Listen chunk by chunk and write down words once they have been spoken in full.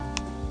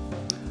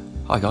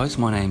Hi guys,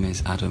 my name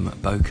is Adam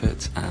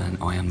Bokert and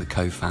I am the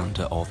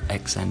co-founder of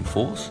XN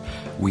Force.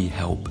 We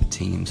help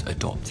teams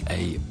adopt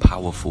a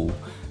powerful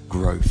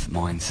growth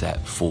mindset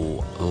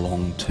for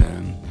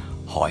long-term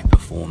high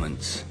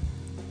performance.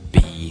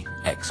 Be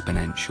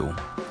exponential.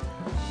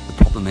 The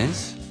problem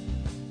is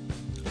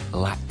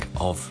lack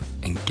of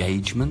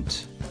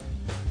engagement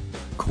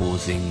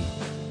causing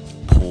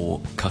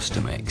poor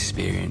customer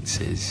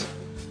experiences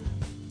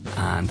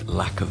and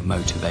lack of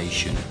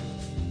motivation.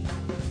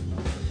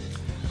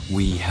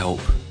 We help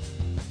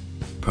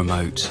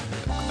promote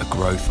a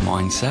growth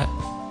mindset,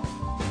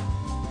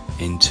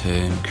 in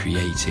turn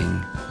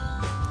creating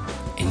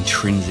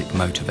intrinsic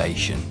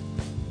motivation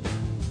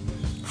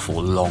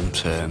for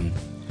long-term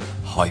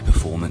high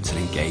performance and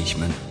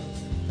engagement.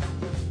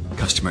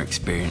 Customer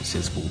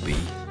experiences will be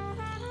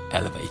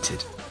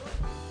elevated.